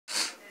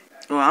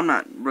Well, I'm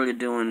not really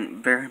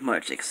doing very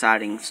much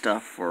exciting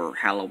stuff for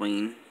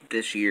Halloween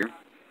this year.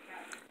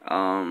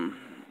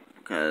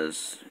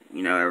 Because,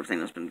 everything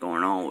that's been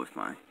going on with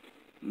my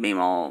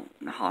Meemaw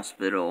in the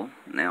hospital.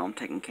 Now I'm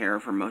taking care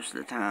of her most of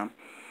the time.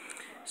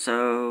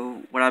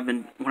 So, what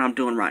I'm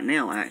doing right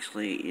now,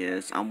 actually,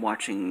 is I'm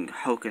watching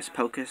Hocus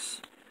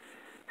Pocus.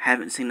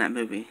 Haven't seen that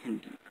movie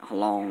in a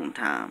long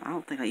time. I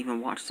don't think I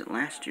even watched it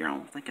last year. I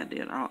don't think I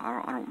did.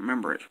 I don't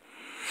remember it.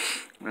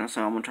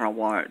 So I'm going to try to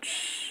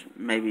watch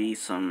maybe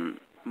some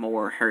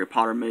more Harry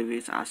Potter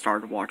movies. I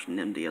started watching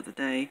them the other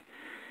day.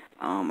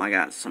 I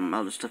got some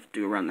other stuff to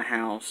do around the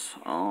house.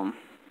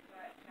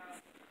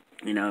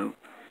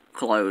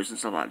 Clothes and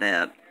stuff like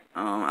that.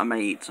 I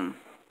may eat some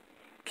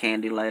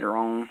candy later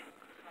on.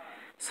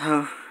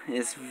 So,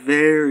 it's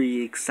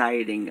very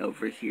exciting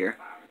over here.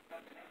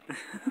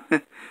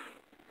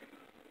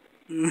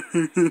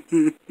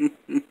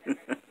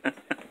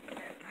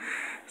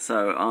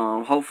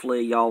 So,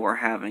 hopefully y'all were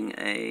having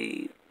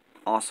a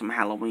awesome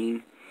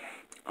Halloween.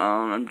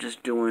 I'm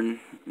just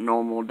doing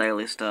normal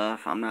daily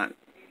stuff. I'm not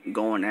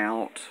going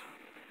out.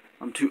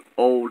 I'm too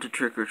old to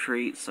trick or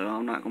treat, so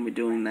I'm not going to be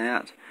doing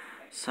that.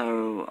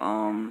 So,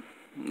 so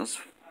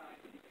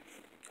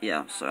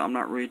I'm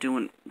not really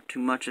doing too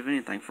much of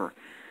anything for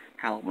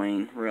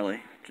Halloween,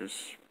 really.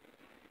 Just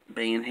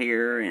being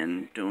here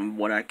and doing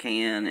what I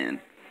can, and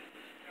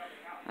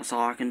that's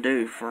all I can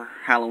do for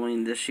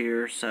Halloween this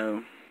year.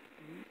 So,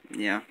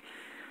 yeah.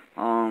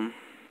 I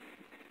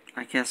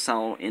guess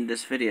I'll end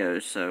this video,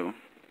 so